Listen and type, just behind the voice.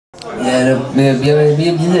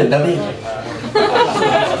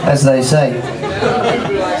as they say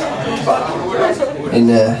in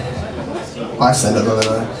Iceland, I don't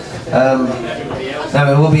know.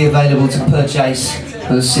 Now it will be available to purchase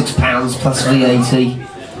for £6 plus VAT,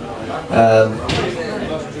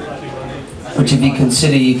 which if you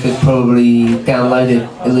consider you could probably download it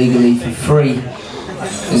illegally for free,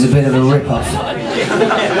 is a bit of a rip-off.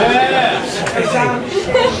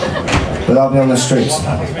 But I'll be on the streets.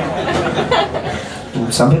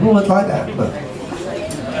 Some people would like that, but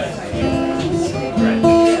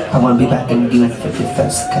I won't be back in Guildford if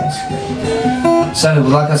that's the case. So,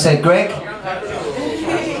 like I said, Greg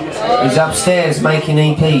is upstairs making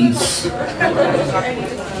EPs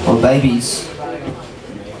on babies,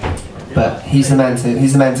 but he's the man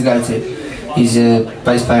to go to. He's a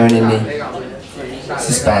bass player in it's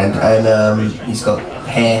this band, and he's got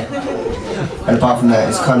hair, and apart from that,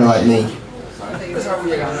 it's kind of like me, but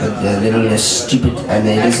a little less stupid, and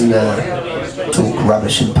he doesn't talk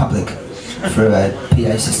rubbish in public through a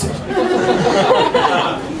PA system.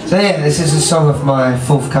 So yeah, this is a song of my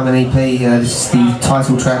forthcoming EP. This is the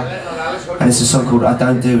title track, and it's a song called I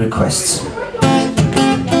Don't Do Requests.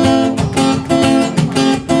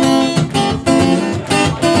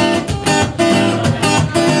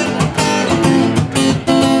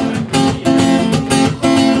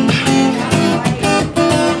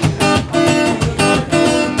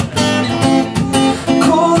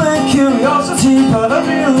 But I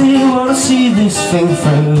really wanna see this thing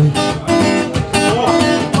through.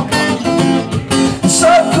 The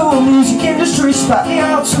so-called music industry spat me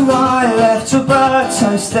out tonight, left a bad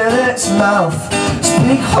taste in its mouth. It's a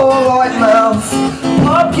big hole-like mouth.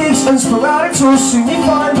 Pub gigs and sporadic tours soon you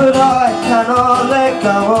find, but I cannot let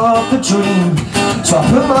go of the dream. So I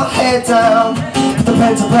put my head down, put the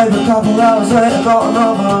pen to paper. A couple hours later got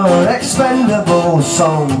another expendable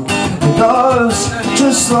song. It goes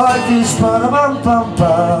just like this. Ba-da-bum bum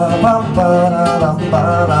ba-da-bum ba-da-dum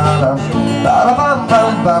ba-da-dum ba-da-bum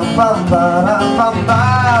bum bum bum ba-da-bum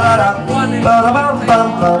ba-da-dum ba-da-bum bum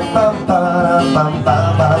bum bum ba-da-bum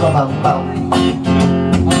ba-da-bum bum.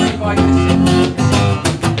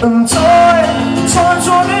 And time's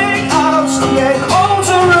running out. I'm getting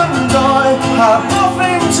older and I have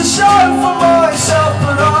nothing to show for myself,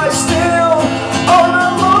 but I still honor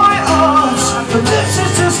my art. But this is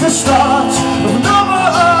just the start of another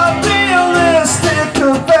unrealistic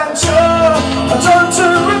adventure. I don't do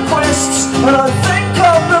requests, and I think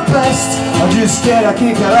I'm the best. I just get a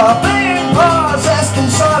kick out of being possessed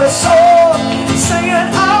inside a soul, singing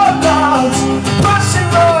out loud, pressing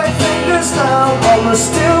my fingers down on the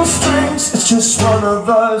steel strings. It's just one of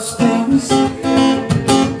those things.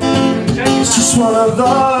 It's just one of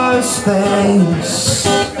those things.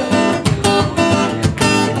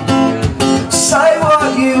 Say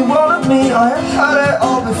what you want of me, I have had it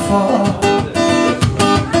all before.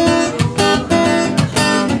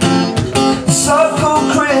 The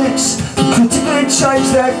so-called critics critically change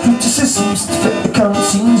their criticisms to fit the current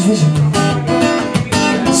scene's vision.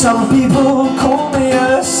 Some people call me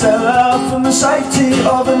a sellout from the safety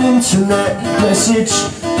of an internet message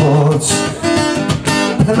board.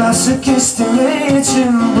 The masochist in me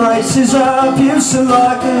embraces abuse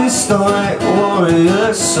like a historic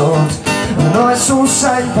warrior's sword. And the nights all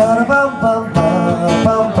sang ba-da-bum bum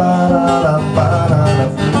ba-da-bum ba-da-dum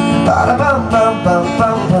ba-da-dum ba-da-bum bum bum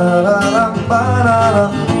bum ba-da-dum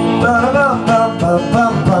ba-da-dum ba-da-bum bum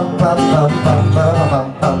bum bum bum bum bum bum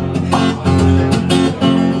bum.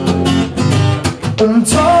 And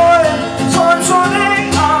time's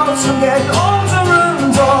running out. I'm getting older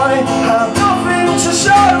and I have nothing to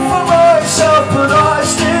show for myself, but I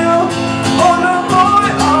still honor my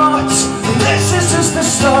art. And this is just the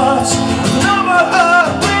start of another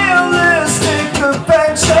unrealistic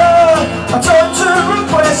adventure. I don't do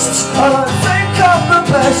requests, I don't think I'm the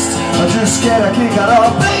best. I just get a kick out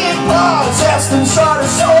of being possessed inside a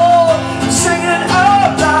soul, singing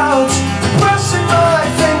out loud, pressing my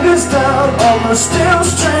fingers down on the steel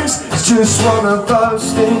strings. It's just one of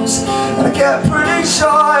those things. And I get pretty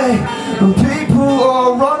shy when people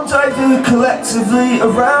all rendezvous collectively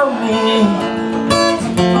around me,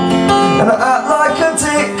 and I act like a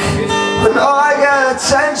dick when I get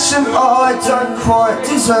attention I don't quite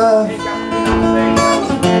deserve.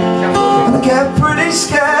 And I get pretty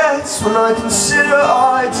scared when I consider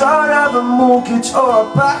I don't have a mortgage or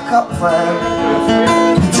a backup plan.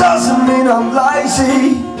 It doesn't mean I'm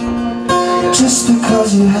lazy just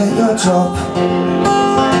because you hate your job.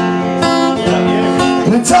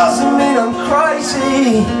 And it doesn't mean I'm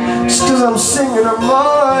crazy just because I'm singing on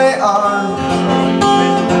my own.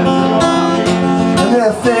 And And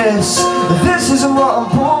if this isn't what I'm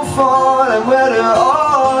born for, then where do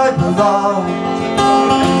I belong?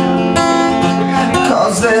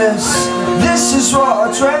 Cause this is what I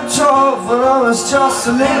dreamt of when I was just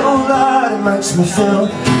a little lad. It makes me feel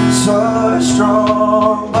so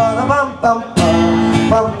strong. Ba-da-bum-bum-bum,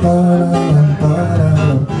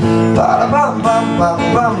 bum-ba-da-bum-ba-da-bum,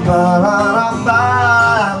 ba-da-bum-bum-bum-bum, ba-da-bum-bum,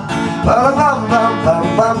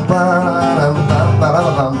 ba-da-bum-bum-bum-bum,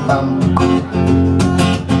 ba-da-bum-bum-bum.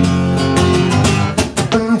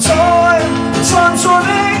 And time's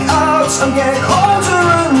running out. I'm getting older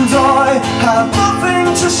and I have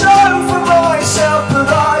nothing to show for myself, but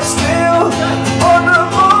I still honor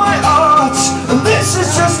my art. And this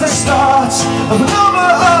is just the start of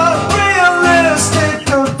another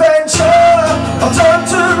unrealistic adventure. I've done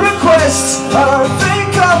to requests, I don't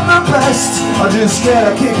think I'm the best. I just get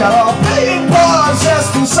a kick out of being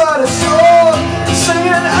possessed inside a store,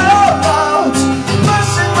 singing out loud,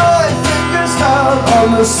 pressing my fingers down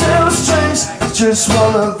on the steel strings. It's just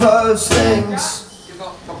one of those things.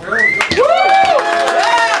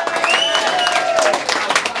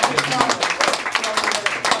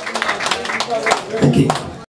 Thank you.